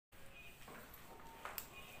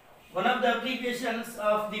One of the applications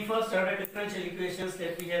of the first order differential equations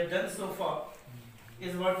that we have done so far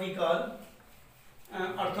is what we call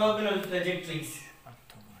orthogonal trajectories.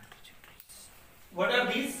 What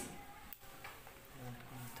are these?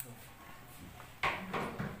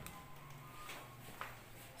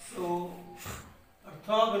 So,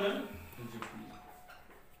 orthogonal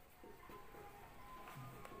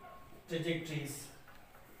trajectories.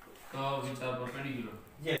 Curves which are perpendicular.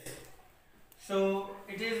 Yes. So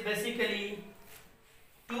it is basically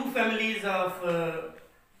two families of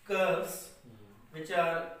curves which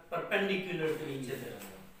are perpendicular to each other,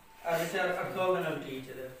 or which are orthogonal to each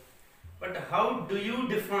other. But how do you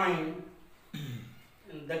define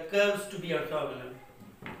the curves to be orthogonal?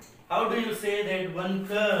 How do you say that one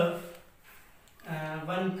curve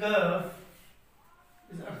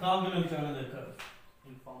is orthogonal to another curve?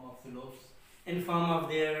 In form of lobes. In form of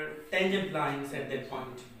their tangent lines at that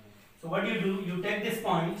point. So what do? You take this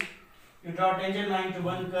point, you draw a tangent line to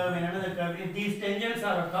one curve and another curve. If these tangents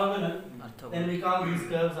are orthogonal, then we call these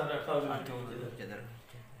curves are orthogonal to each other.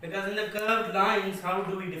 Because in the curved lines, how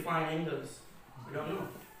do we define angles? We don't know.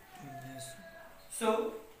 Yes.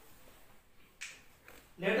 So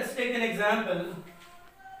let us take an example.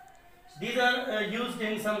 These are used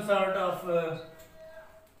in some sort of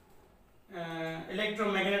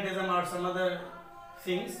electromagnetism or some other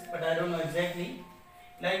things, but I don't know exactly.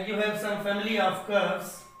 Like you have some family of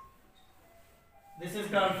curves. This is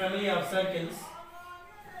called family of circles.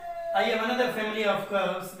 I have another family of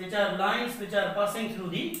curves which are lines which are passing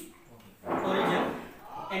through the origin,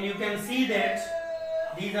 and you can see that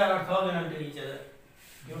these are orthogonal to each other.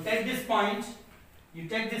 You take this point, you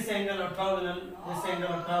take this angle orthogonal, this angle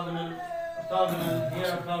orthogonal, orthogonal, here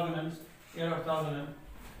orthogonal, here orthogonal.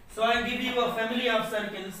 So I give you a family of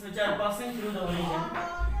circles which are passing through the origin.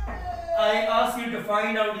 I ask you to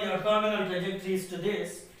find out the orthogonal trajectories to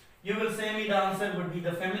this. You will say me the answer would be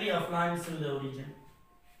the family of lines through the origin.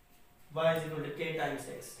 Y is equal to k times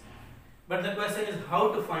x. But the question is how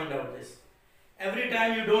to find out this. Every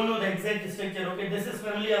time you don't know the exact structure, okay, this is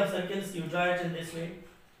family of circles, you draw it in this way.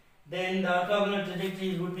 Then the orthogonal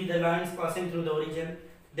trajectories would be the lines passing through the origin.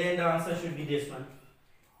 Then the answer should be this one.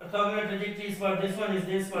 Orthogonal trajectories for this one is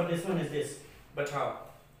this, for this one is this. But how?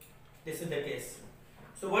 This is the case.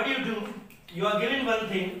 So what do? You are given one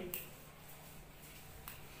thing.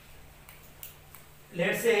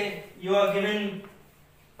 Let's say you are given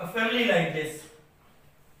a family like this.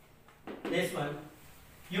 This one.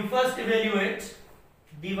 You first evaluate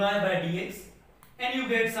dy by dx and you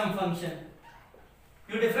get some function.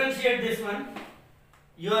 You differentiate this one.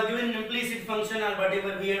 You are given an implicit function or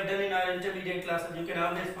whatever we have done in our intermediate classes. You can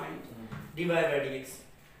always find dy by dx.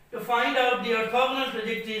 To find out the orthogonal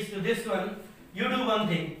trajectories to this one, you do one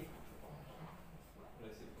thing.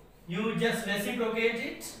 You just reciprocate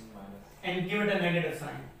it and give it a negative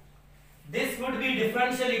sign. This would be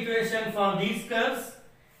differential equation for these curves,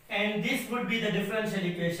 and this would be the differential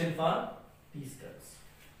equation for these curves.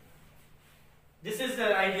 This is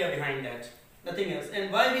the idea behind that. Nothing else. And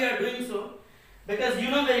why we are doing so? Because you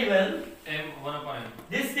know very well, M1 upon M.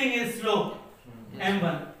 this thing is slope,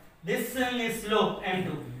 M1. This thing is slope,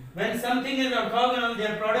 M2. When something is orthogonal,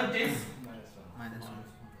 their product is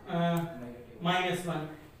minus 1.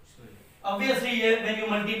 Obviously, when you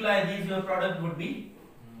multiply these, your product would be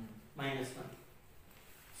minus 1.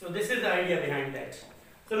 So this is the idea behind that.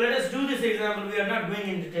 So let us do this example. We are not going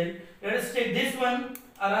in detail. Let us take this one.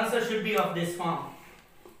 Our answer should be of this form.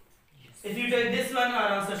 If you take this one,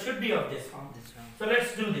 our answer should be of this form. So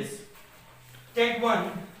let's do this. Take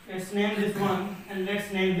one. Let's name this 1 and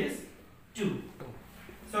let's name this 2.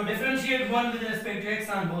 So differentiate 1 with respect to x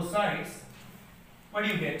on both sides. What do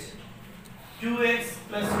you get? 2x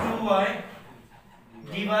plus 2y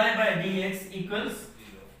dy by dx equals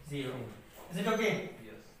 0. Is it okay?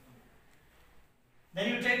 Yes.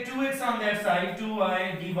 Then you take 2x on that side,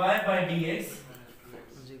 2y dy by dx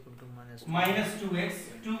minus 2x,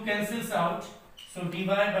 2 cancels out, so dy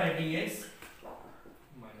by dx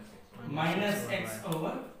minus x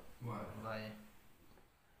over Y.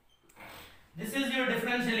 This is your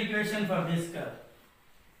differential equation for this curve.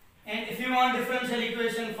 And if you want differential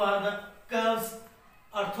equation for the curves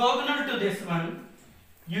orthogonal to this one,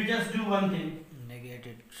 you just do one thing. Negate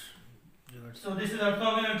it. So this is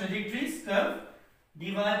orthogonal trajectories curve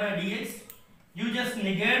dy by dx. You just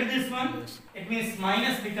negate this one. Yes. It means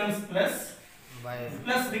minus becomes plus, Y.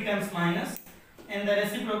 plus becomes minus, and the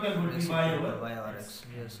reciprocal would be y over Y over x.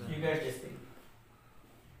 Yes, sir. You get this thing.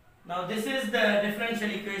 Now this is the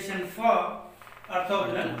differential equation for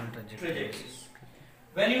orthogonal trajectories.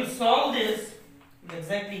 When you solve this, you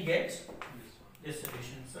exactly get this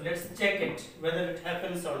solution. So let's check it whether it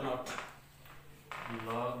happens or not.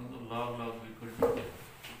 Log equal to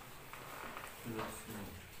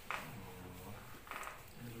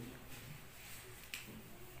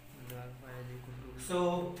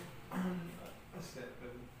So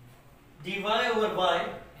dy over y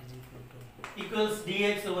equals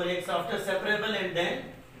dx over x after separable and then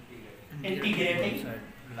integrating.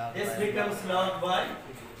 This becomes log y,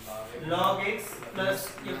 log x plus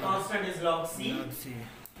your constant is log c.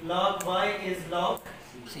 Log y is log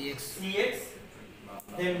cx.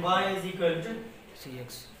 Then y is equal to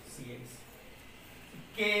cx.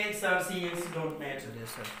 Kx or cx don't matter.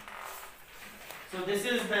 Yes, sir. So this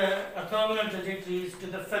is the orthogonal trajectories to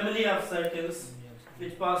the family of circles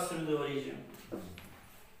which pass through the origin.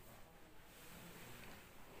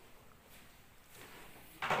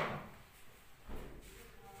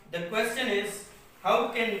 The question is, how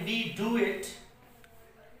can we do it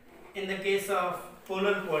in the case of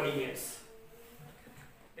polar coordinates?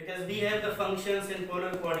 Because we have the functions in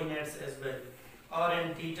polar coordinates as well, r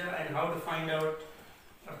and theta, and how to find out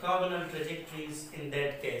orthogonal trajectories in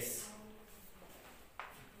that case.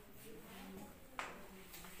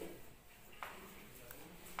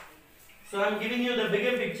 So I am giving you the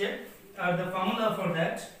bigger picture, the formula for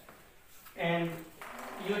that, and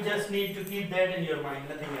you just need to keep that in your mind,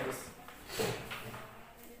 nothing else.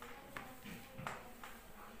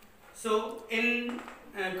 So in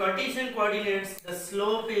Cartesian coordinates, the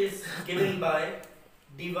slope is given by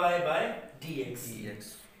dy by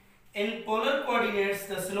dx. In polar coordinates,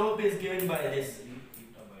 the slope is given by this.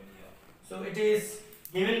 So it is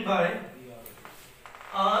given by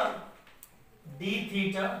r d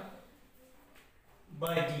theta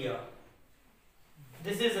by dr.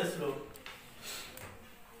 This is a slope.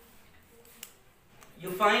 You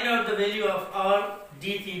find out the value of r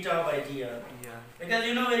d theta by dr. Because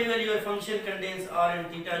you know very well your function contains r and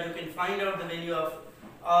theta, you can find out the value of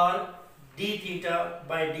r d theta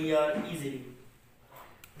by dr easily.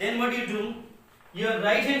 Then what you do, your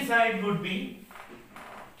right hand side would be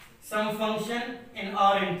some function in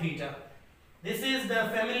r and theta. This is the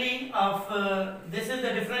family of, this is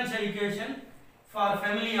the differential equation for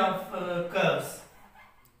family of curves.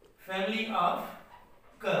 Family of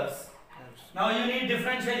curves. Now you need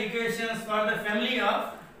differential equations for the family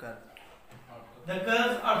of the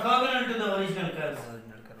curves orthogonal to the original curves.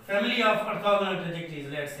 Family of orthogonal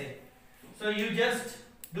trajectories, let's say. So you just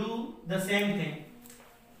do the same thing.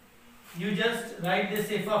 You just write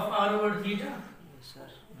this f of r over theta. Yes, sir.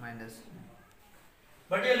 Minus.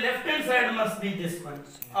 But your left hand side must be this one,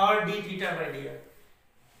 r d theta by dr.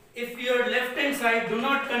 If your left hand side do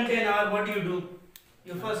not contain r, what do you do?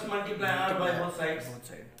 You first multiply r by both sides,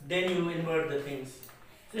 then you invert the things.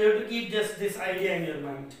 So you have to keep just this idea in your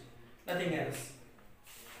mind, nothing else.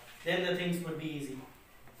 Then the things would be easy.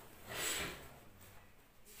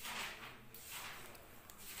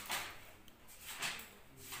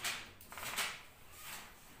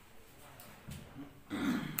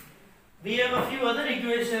 We have a few other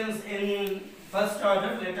equations in first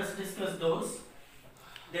order. Let us discuss those.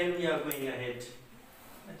 Then we are going ahead.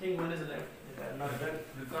 I think one is left. If I am not done.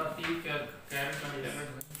 Ricatti, carrot and Yes.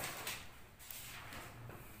 carrot.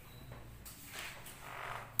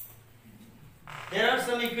 There are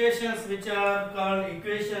some equations which are called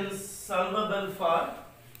equations solvable for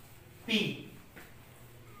P.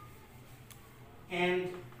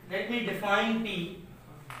 And let me define P.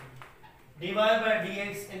 dy by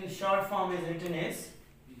dx in short form is written as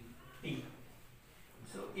P.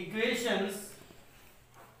 So equations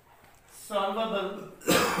solvable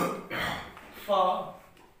for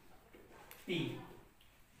P.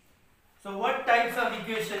 So what types of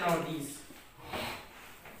equation are these?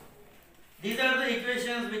 These are the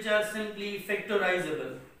equations which are simply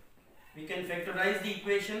factorizable. We can factorize the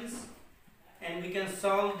equations and we can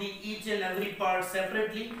solve the each and every part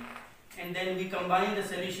separately, and then we combine the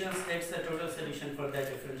solutions. That's the total solution for that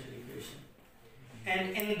differential equation.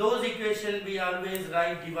 And in those equations we always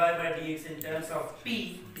write dy by dx in terms of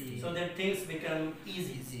P, so that things become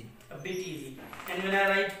easy, a bit easy. And when I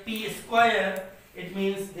write P square, it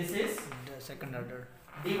means this is The second order.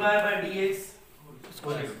 dy by dx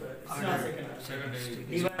Square. It's not second order. Second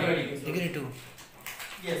dy by dx. Degree 2.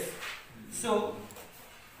 Yes. So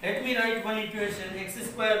let me write one equation: x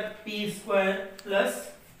square p square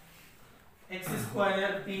plus x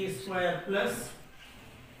square p square plus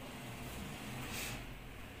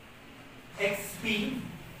xp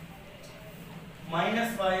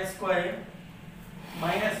minus y square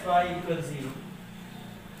minus y equals 0.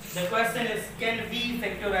 The question is, can we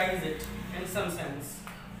factorize it in some sense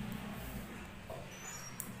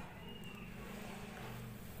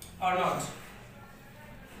or not?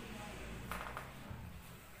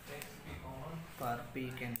 for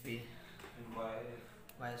p can be And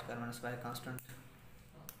y square minus y constant.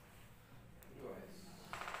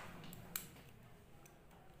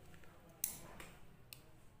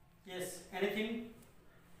 Yes, anything?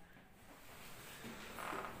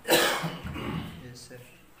 Yes, sir.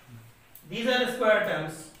 These are the square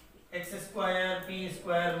terms. X square, p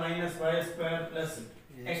square minus y square plus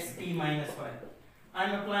Yes, xp minus y. I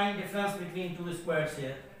am applying difference between two squares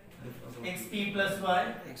here. xp plus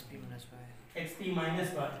y, xp minus y xp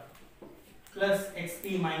minus y plus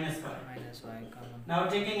xp minus y. minus y common. Now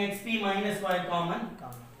taking xp minus y common,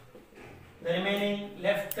 the remaining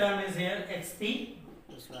left term is here xp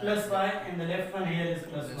plus y and the left one here is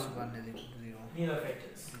plus plus 1. 1 is equal to 0. These are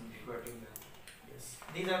factors. equating them. Yes,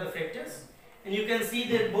 these are the factors. And you can see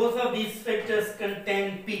that both of these factors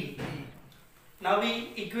contain p. Now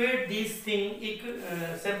we equate these things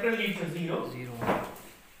separately to 0. 0.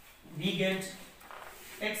 We get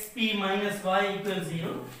xp minus y equals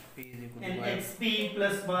 0 p is equal and to y. xp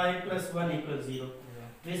plus y plus 1 equals 0.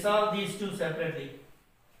 We solve these two separately.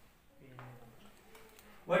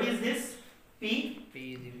 What is this? P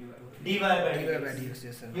P is equal to dy by dy by dx. dx.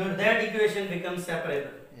 Yes, sir. Your that equation becomes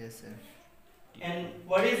separable. Yes, sir. And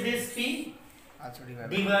what is this P? Also dy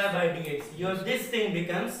Dy by dx. Your this thing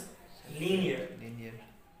becomes linear. Linear.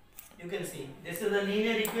 You can see this is a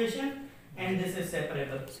linear equation and this is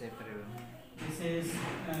separable. Separable. This is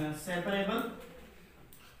separable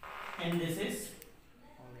and this is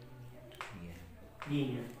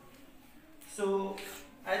linear. So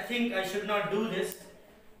I think I should not do this.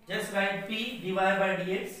 Just write P dy by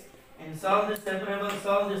dx and solve this separable,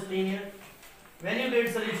 solve this linear. When you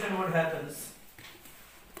get solution, what happens?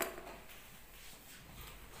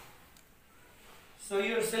 So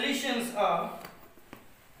your solutions are,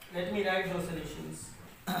 let me write those solutions.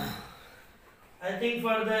 I think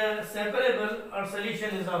for the separable, our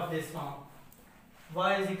solution is of this form.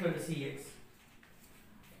 Y is equal to Cx.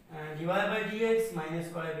 Dy by dx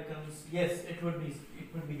minus y becomes, yes, it would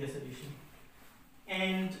be the solution.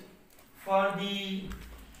 And for the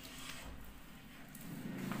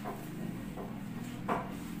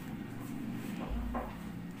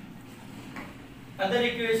other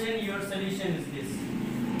equation, your solution is this.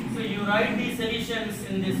 So you write these solutions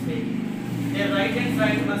in this way. Their right hand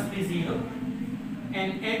side must be 0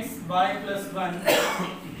 and x y plus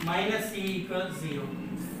 1 minus c equals 0.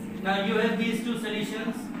 Now you have these two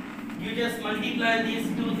solutions. You just multiply these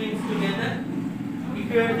two things together,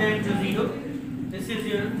 equate them to 0. This is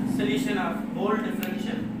your solution of whole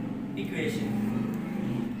differential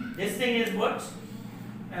equation. This thing is what?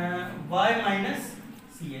 Y minus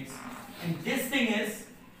cx. And this thing is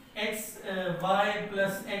x y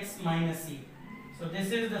plus x minus c. So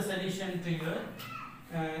this is the solution to your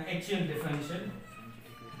actual differential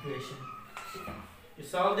equation. You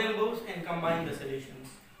solve them both and combine the solutions.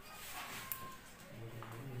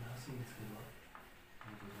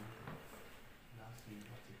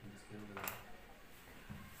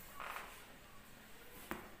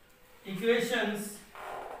 Equations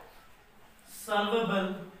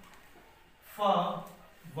solvable for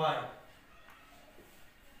y.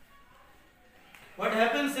 What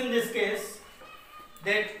happens in this case,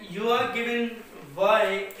 that you are given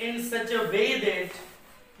y in such a way that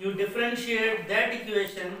you differentiate that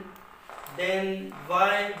equation, then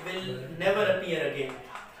y will never appear again.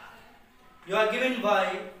 You are given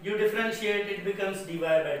y, you differentiate, it becomes dy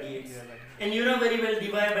by dx. And you know very well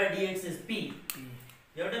dy by dx is p.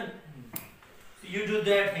 You are done? So you do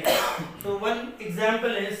that thing. So one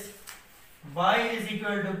example is y is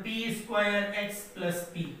equal to p square x plus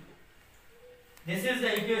p. This is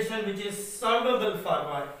the equation which is solvable for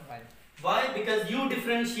y. Why? Because you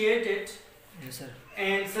differentiate it. Yes, sir.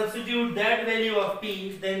 And substitute that value of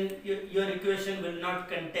p, then your equation will not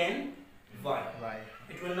contain y. Y.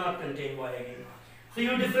 It will not contain y again. So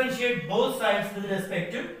you differentiate both sides with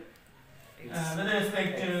respect to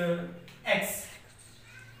x.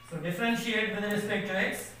 So differentiate with respect to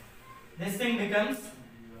x. This thing becomes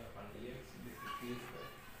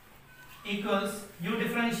equals, you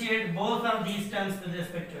differentiate both of these terms with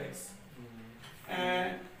respect to x.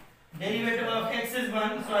 Derivative of x is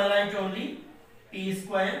 1, so I write only p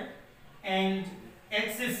square, and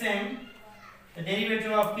x is same. The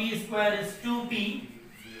derivative of p square is 2p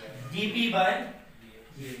dp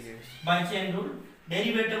by chain rule.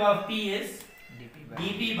 Derivative of p is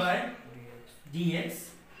dp by dx.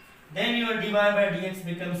 Then your dy by dx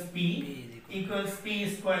becomes p equals p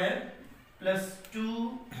square plus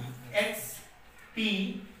 2x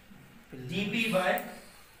p dp by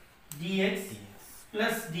dx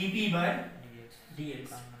plus dp by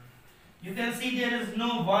dx. You can see there is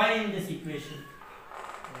no y in this equation.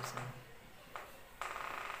 Yes, sir.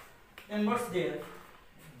 Then what's there?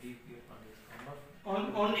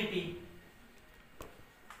 Only P.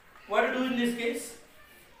 What to do in this case?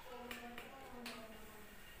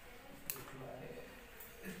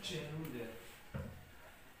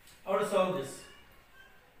 How to solve this?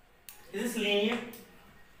 Is this linear?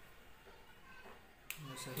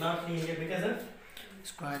 No, sir. Not linear because of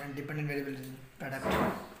Square and dependent variable is adapt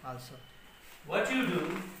also. what you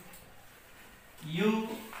do. You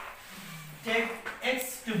take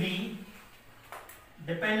x to be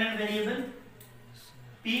dependent variable,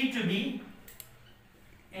 p to be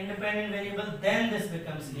independent variable, then this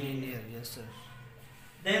becomes linear. Linear, yes sir.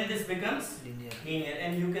 Then this becomes Linear. linear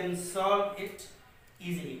and you can solve it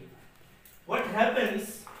easily. What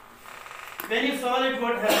happens when you solve it?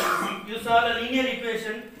 What happens? You solve a linear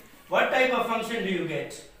equation. What type of function do you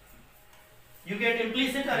get? You get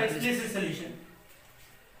implicit or explicit solution?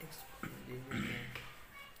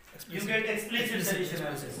 You get explicit solution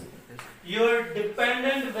also. Your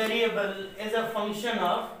dependent variable is a function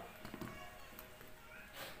of,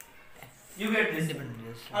 you get this. Independent,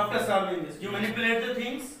 yes. After solving this, you manipulate the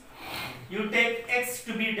things. You take x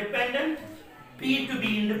to be dependent, p to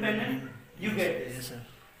be independent, you get this. Yes sir.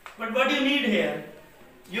 But what you need here,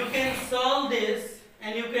 you can solve this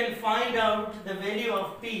and you can find out the value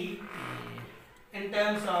of p in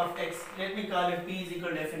terms of x. Let me call it p is equal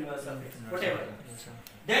to f inverse of x, whatever. Yes sir.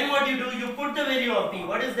 Then what you do, you put the value of p.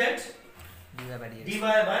 What is that? dy by dx. dy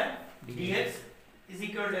by dx is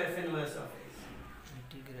equal to f inverse of x.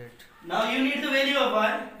 Integrate. Now you need the value of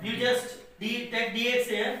y. You just take dx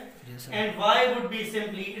here, Yes sir. and y would be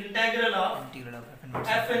simply integral of Integral of f inverse.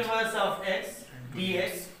 f inverse of x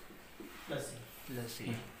dx plus c. Plus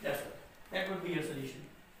c. That's all. That would be your solution.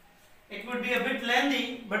 It would be a bit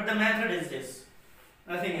lengthy, but the method is this.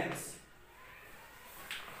 Nothing else.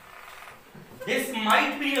 This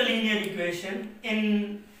might be a linear equation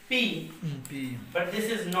in P, P. but this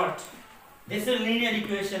is not. This is a linear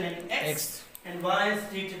equation in X, and Y is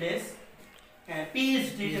treated as, and P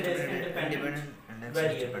is treated as independent. and x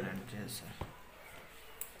variable. is dependent. Yes sir.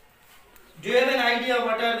 Do you have an idea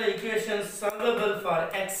what are the equations solvable for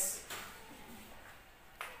X?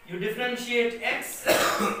 You differentiate X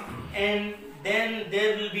and then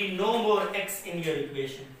there will be no more X in your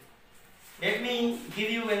equation. Let me give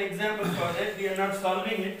you an example for that. We are not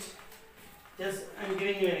solving it. Just I am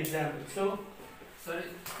giving you an example. So, Sir,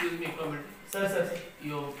 excuse me a minute. sir.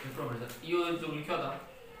 यो जो लिखा था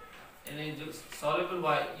यानी जो solvable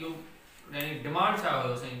bye यो यानी demand छा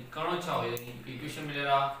हो सही कणो छा हो यानी इक्वेशन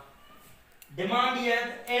मिलेगा डिमांड ये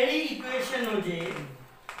अहिड़ी इक्वेशन हुजे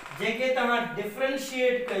जेके तव्हां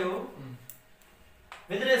डिफरेंशिएट कयो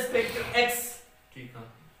with respect to x, ठीक है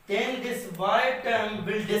then this y term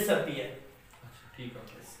will disappear. अच्छा ठीक है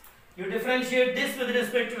You differentiate this with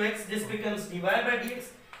respect to x, this becomes dy by dx,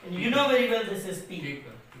 and you know very well this is p. ठीक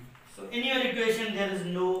है So in your equation there is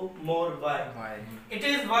no more y. Y. It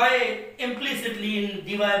is y implicitly in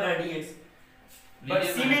dy by dx, but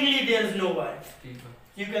seemingly there is no y. ठीक है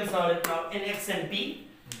You can solve it now in x and p.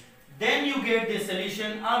 Then you get this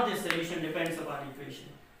solution, or this solution depends upon equation.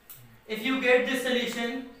 If you get this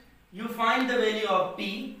solution, you find the value of p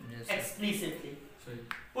Yes sir. explicitly. सही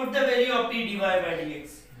Put the value of p dy by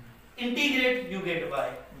dx. Integrate, you get y.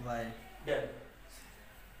 Y. Done.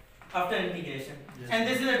 After integration. Yes, And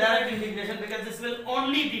sir. this is a direct integration because this will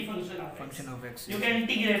only be function of x. Function of x. You can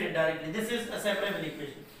integrate it directly. This is a separable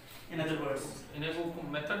equation. In other words. इन्हें वो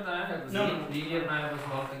method बनाया है No. Linear बनाया बस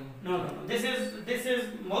solve करेंगे No. This is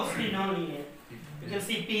mostly non-linear. You can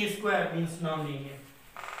see p square means non-linear.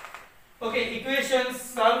 Okay, equations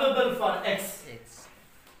solvable for x. X.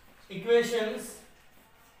 Equations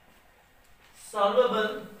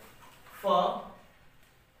solvable for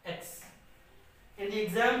x. And the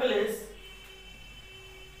example is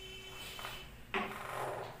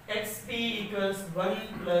xp equals 1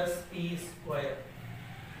 plus p square.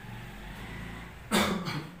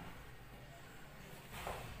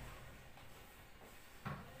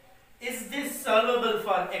 Is this solvable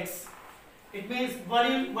for x? It means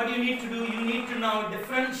what you need to do, you need to now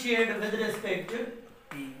differentiate with respect to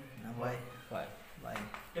P. No, Y. Y. Y.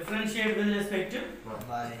 differentiate with respect to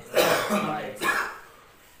Y. x.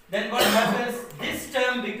 Then what happens? This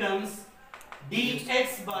term becomes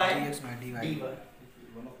dx by dx by dy. dy.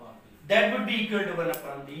 That would be equal to 1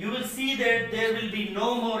 upon d. You will see that there will be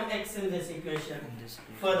no more x in this equation In this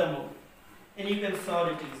case. furthermore, and you can solve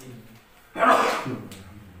it easily.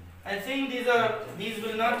 I think these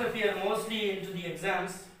will not appear mostly into the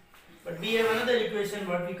exams, but we have another equation,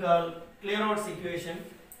 what we call Clairaut's equation,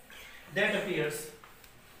 that appears.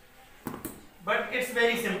 But it's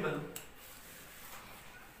very simple.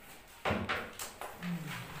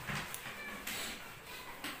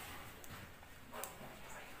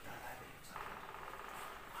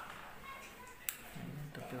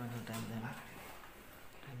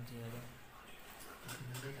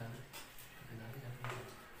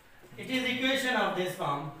 It is equation of this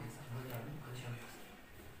form.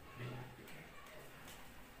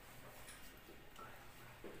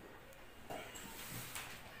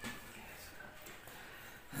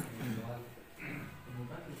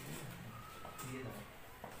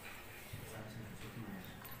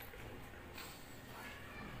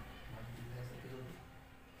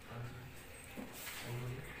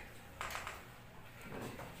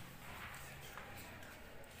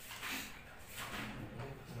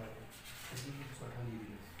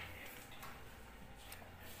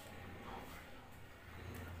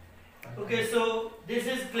 Okay, so this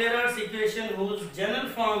is Clairaut's equation whose general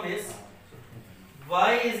form is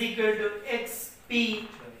y is equal to xp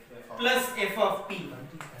plus f of p,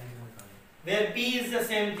 where p is the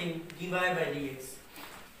same thing, dy by dx.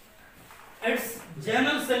 Its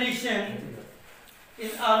general solution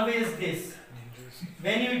is always this.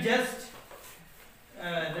 When you just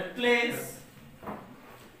replace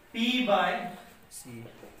p by c,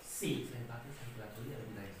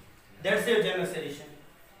 that's your general solution.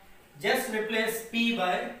 Just replace p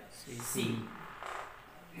by c.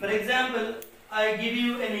 For example, I give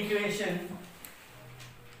you an equation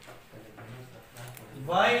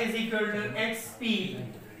y is equal to xp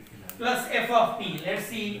plus f of p. Let's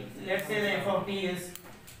say the f of p is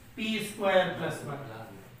p square plus 1.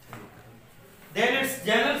 Then its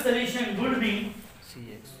general solution would be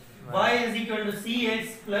y is equal to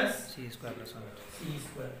cx plus c square plus 1. c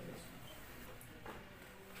square.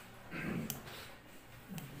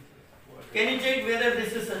 Can you check whether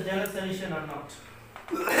this is a general solution or not?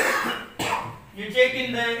 You check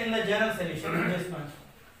in the general solution in this one.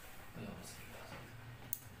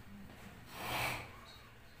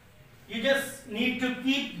 You just need to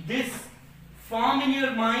keep this form in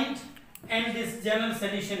your mind and this general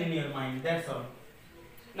solution in your mind. That's all.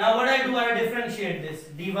 Now what I do, I differentiate this.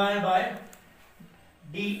 Dy by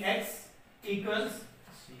dx equals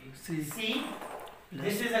c.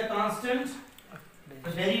 This is a constant. The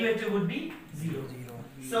derivative would be 0.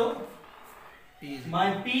 So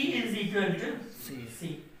my p is equal to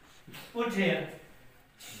c. Put here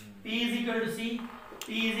p is equal to c,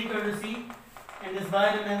 p is equal to c, and this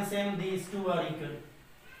y remains same. These two are equal.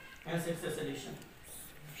 Hence it's a solution.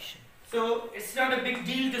 So it's not a big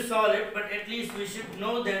deal to solve it, but at least we should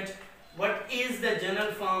know that what is the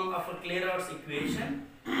general form of a Clairaut's equation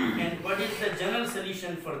and what is the general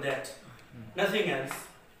solution for that. Nothing else.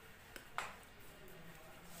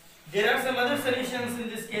 There are some other solutions in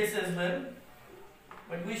this case as well,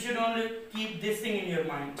 but we should only keep this thing in your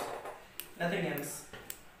mind, nothing else.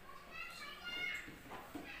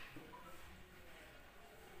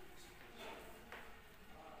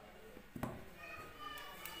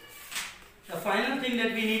 The final thing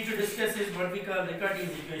that we need to discuss is what we call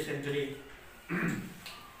Ricatti's equation today.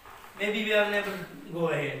 Maybe we will never go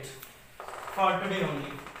ahead, for today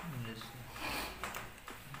only.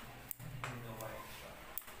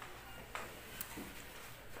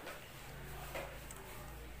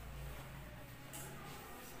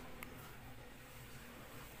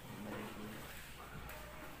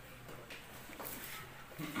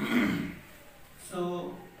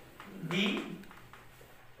 So the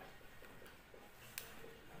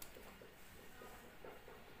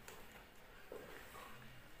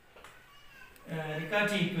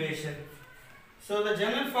Ricatti equation. So the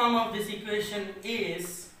general form of this equation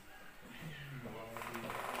is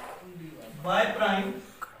y prime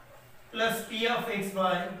plus p of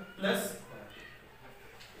xy plus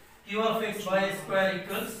q of xy square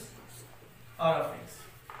equals r of x.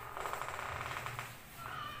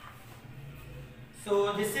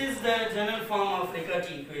 So this is the general form of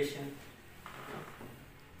Ricatti equation.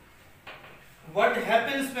 What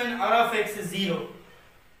happens when r of x is 0?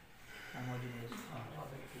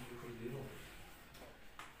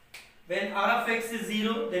 When r of x is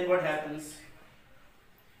 0, then what happens?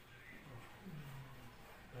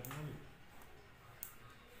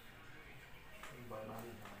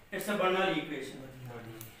 It's a Bernoulli equation.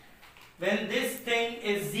 When this thing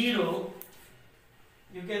is 0,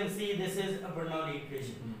 you can see this is a Bernoulli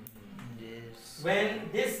equation. When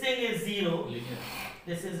this thing is 0,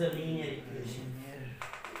 this is a linear equation.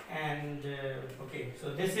 And okay,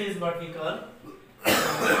 so this is what we call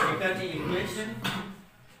Ricatti equation.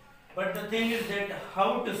 But the thing is that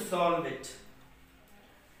how to solve it?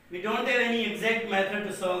 We don't have any exact method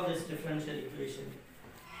to solve this differential equation.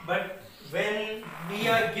 But when we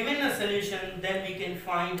are given a solution, then we can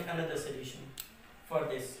find another solution for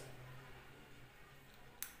this.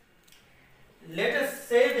 Let us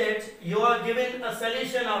say that you are given a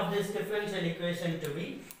solution of this differential equation to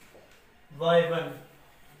be y1.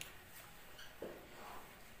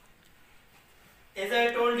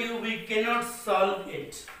 you we cannot solve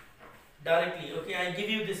it directly. Okay, I give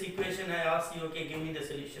you this equation, I ask you, okay, give me the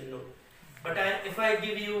solution. No. But if I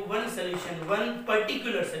give you one solution, one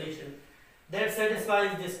particular solution that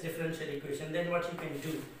satisfies this differential equation, then what you can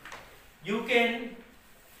do? You can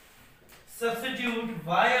substitute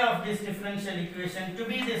y of this differential equation to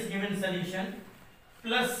be this given solution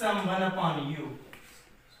plus some 1 upon u.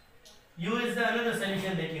 U is the another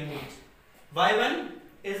solution that you need. Y1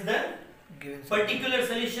 is the particular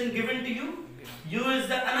solution given to you. U is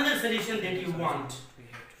the another solution that you want.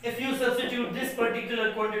 If you substitute this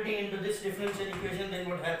particular quantity into this differential equation, then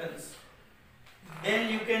what happens?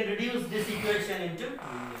 Then you can reduce this equation into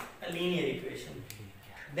a linear equation.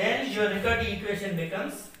 Then your Ricatti equation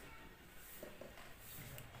becomes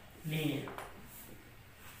linear.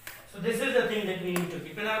 So this is the thing that we need to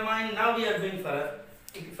keep in our mind. Now we are going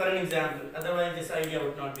for an example. Otherwise this idea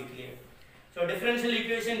would not be clear. So differential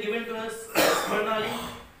equation given to us externally,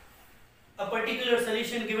 a particular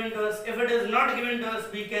solution given to us. If it is not given to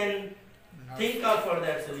us, we can think of for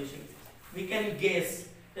that solution. We can guess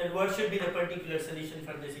that what should be the particular solution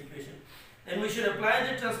for this equation. Then we should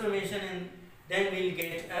apply the transformation and then we will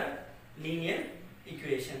get a linear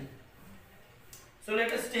equation. So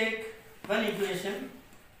let us take one equation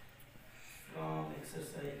from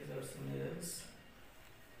exercise or somewhere else.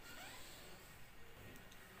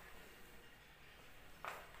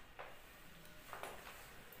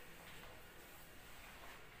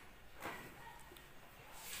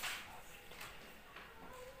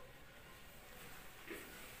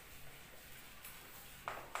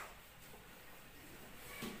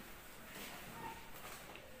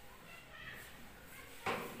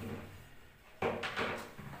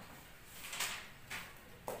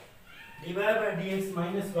 dy by dx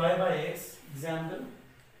minus y by x, example,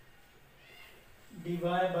 dy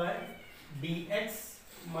by dx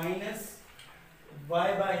minus y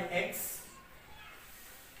by x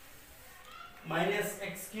minus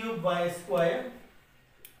x cube y square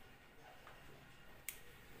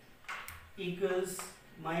equals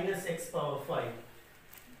minus x power 5.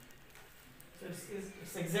 So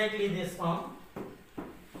it's exactly this form.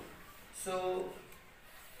 So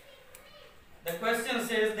the question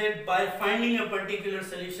says that by finding a particular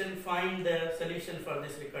solution, find the solution for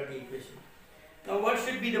this Ricatti equation. Now what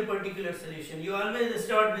should be the particular solution? You always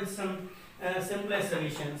start with some simplest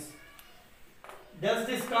solutions. Does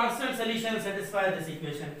this constant solution satisfy this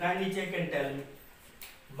equation? Kindly check and tell me.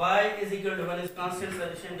 Y is equal to 1 is constant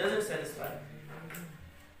solution. Does it satisfy?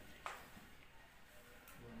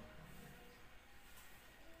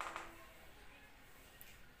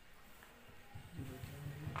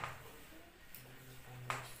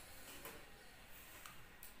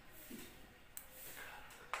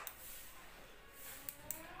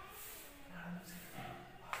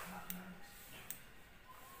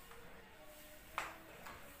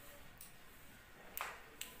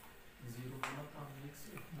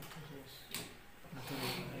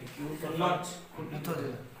 Not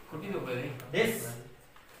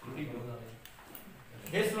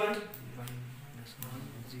this one.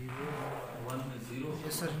 1 0.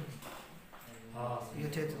 Yes sir.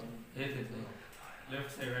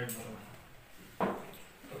 Left side, right bottom.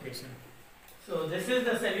 Okay, sir. So this is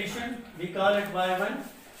the solution. We call it y1.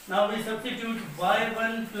 Now we substitute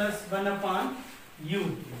y1 plus 1 upon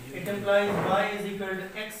u. It implies y is equal to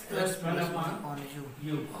x plus 1 upon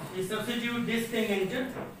u. We substitute this thing into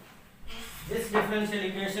this differential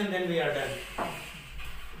equation, then we are done.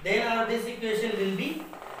 Then this equation will be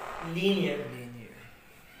linear.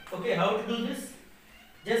 Okay, how to do this?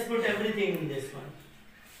 Just put everything in this one.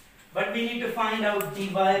 But we need to find out dy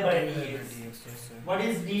by dx. What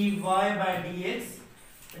is dy by dx?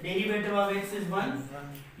 The derivative of x is 1.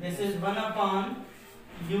 This is 1 upon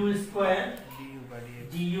u square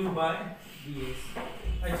du by dx.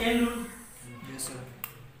 A chain rule? Yes sir.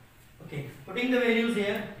 Okay, putting the values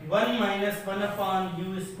here, 1 minus 1 upon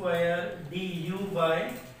u square du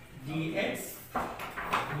by dx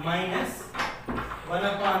minus 1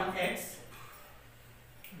 upon x.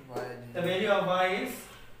 The value of y is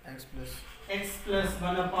x plus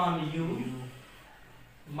 1 upon u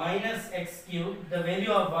minus x cube. The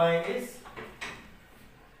value of y is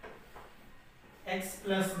x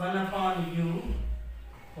plus 1 upon u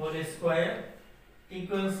whole square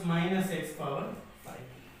equals minus x power 5.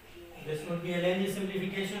 This would be a linear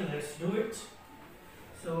simplification. Let's do it.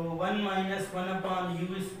 So 1 minus 1 upon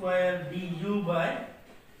u square du by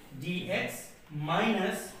dx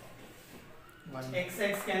minus x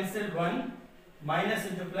cancel 1 minus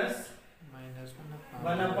into plus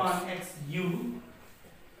 1 upon x u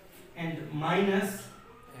and minus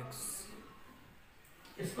x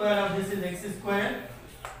square of this is x square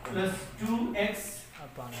plus 2x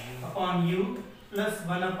upon u upon u plus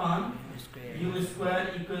 1 upon square u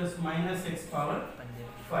square equals minus x power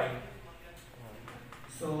 5.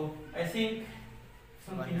 So I think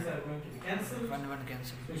some things are going to be cancelled, one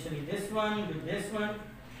cancel. especially this one with this one.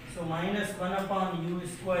 So minus 1 upon u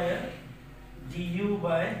square du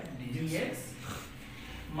by dx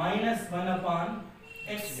minus 1 upon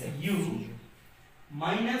x u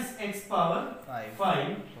minus x power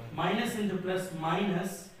 5 minus into plus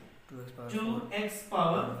minus 2x power 2x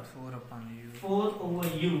power 4 upon u 4 over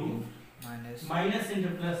u minus minus into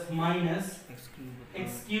plus minus x cube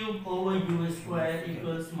x cube over u square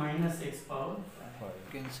equals minus x power.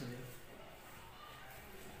 cancel.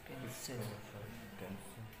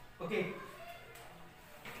 Okay.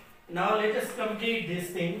 Now let us complete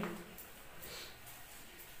this thing.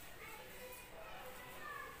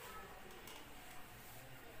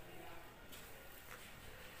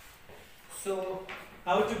 So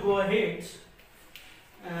how to go ahead?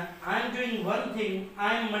 I am doing one thing.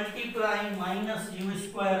 I am multiplying minus u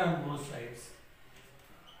square on both sides.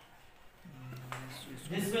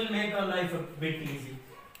 This will make our life a bit easy.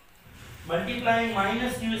 Multiplying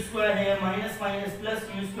minus u square here, minus minus plus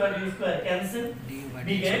u square cancel.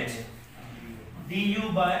 We get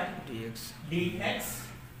du by dx,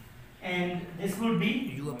 and this would be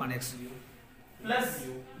u upon x plus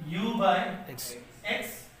u by x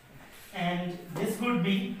x, and this would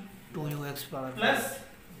be 2ux power plus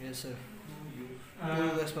yes sir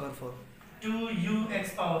 2ux 2ux power 4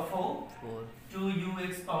 2ux power 4 4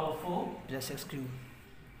 2ux power 4 plus x cube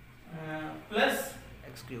plus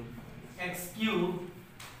x cube x cube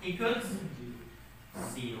equals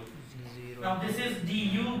 0. 0 Now this is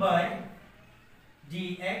du by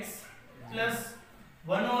dx plus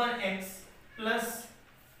 1 over x plus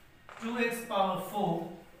 2x power 4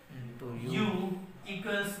 into u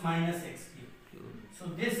equals minus x cube. So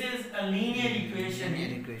this is a linear equation linear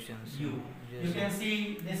in equations u. yes, You can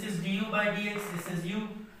see this is du by dx, this is u.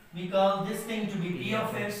 We call this thing to be p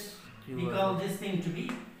of x. We call this thing to be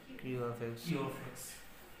q of x q of x.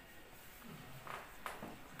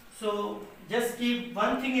 So just keep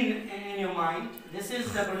one thing in your mind. This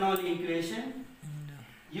is the Bernoulli equation.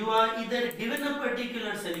 You are either given a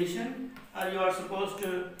particular solution or you are supposed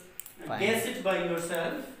to guess it by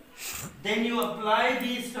yourself. Then you apply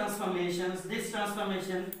these transformations. This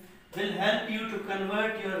transformation will help you to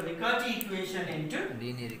convert your Ricatti equation into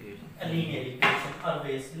linear equation a linear equation.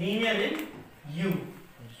 Always linear in u.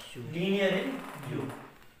 Linear in u.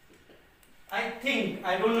 I think,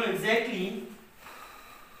 I don't know exactly,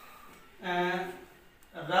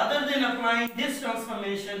 rather than applying this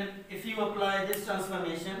transformation, if you apply this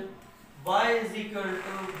transformation, y is equal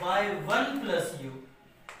to y1 plus u.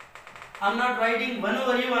 I'm not writing 1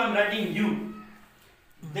 over u, I'm writing u.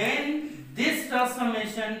 Then this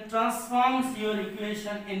transformation transforms your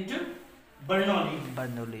equation into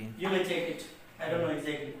Bernoulli. You may check it, I don't know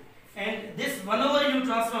exactly. And this 1 over u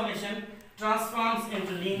transformation transforms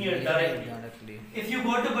into linear directly. If you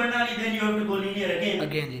go to Bernoulli, then you have to go linear again.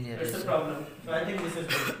 Linear. That's the problem. So I think this is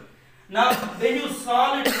good. Now, when you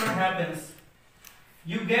solve it, what happens?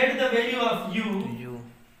 You get the value of u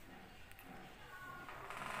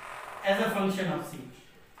as a function of c.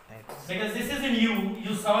 X. Because this is in u,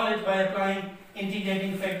 you solve it by applying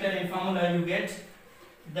integrating factor and formula, you get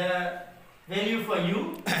the value for u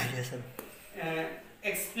yes sir.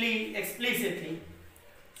 explicitly.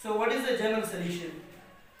 So what is the general solution?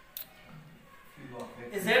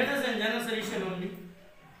 Is that the general solution only?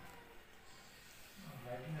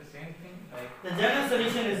 Writing the same thing like The general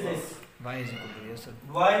solution is this. Y is equal to yes sir.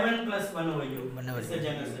 y1 plus 1 over u 1 over is the u.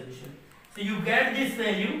 general solution. So you get this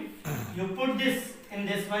value, you put this in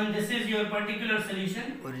this one, this is your particular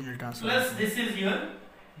solution, Original transform. plus this is your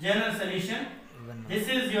general solution, this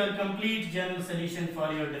is your complete general solution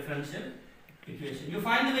for your differential equation. You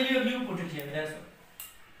find the value of u, put it here, that's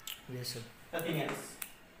all. Yes sir. Nothing else.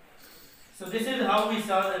 So this is how we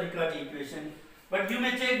solve the Ricatti equation. But you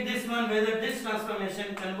may check this one whether this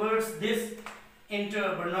transformation converts this into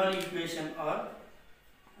a Bernoulli equation or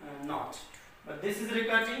not. But this is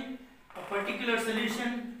Ricatti, a particular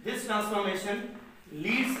solution. This transformation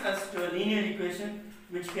leads us to a linear equation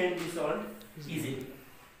which can be solved easily.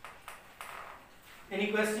 Any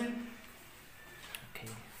question? Okay.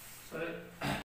 Sorry.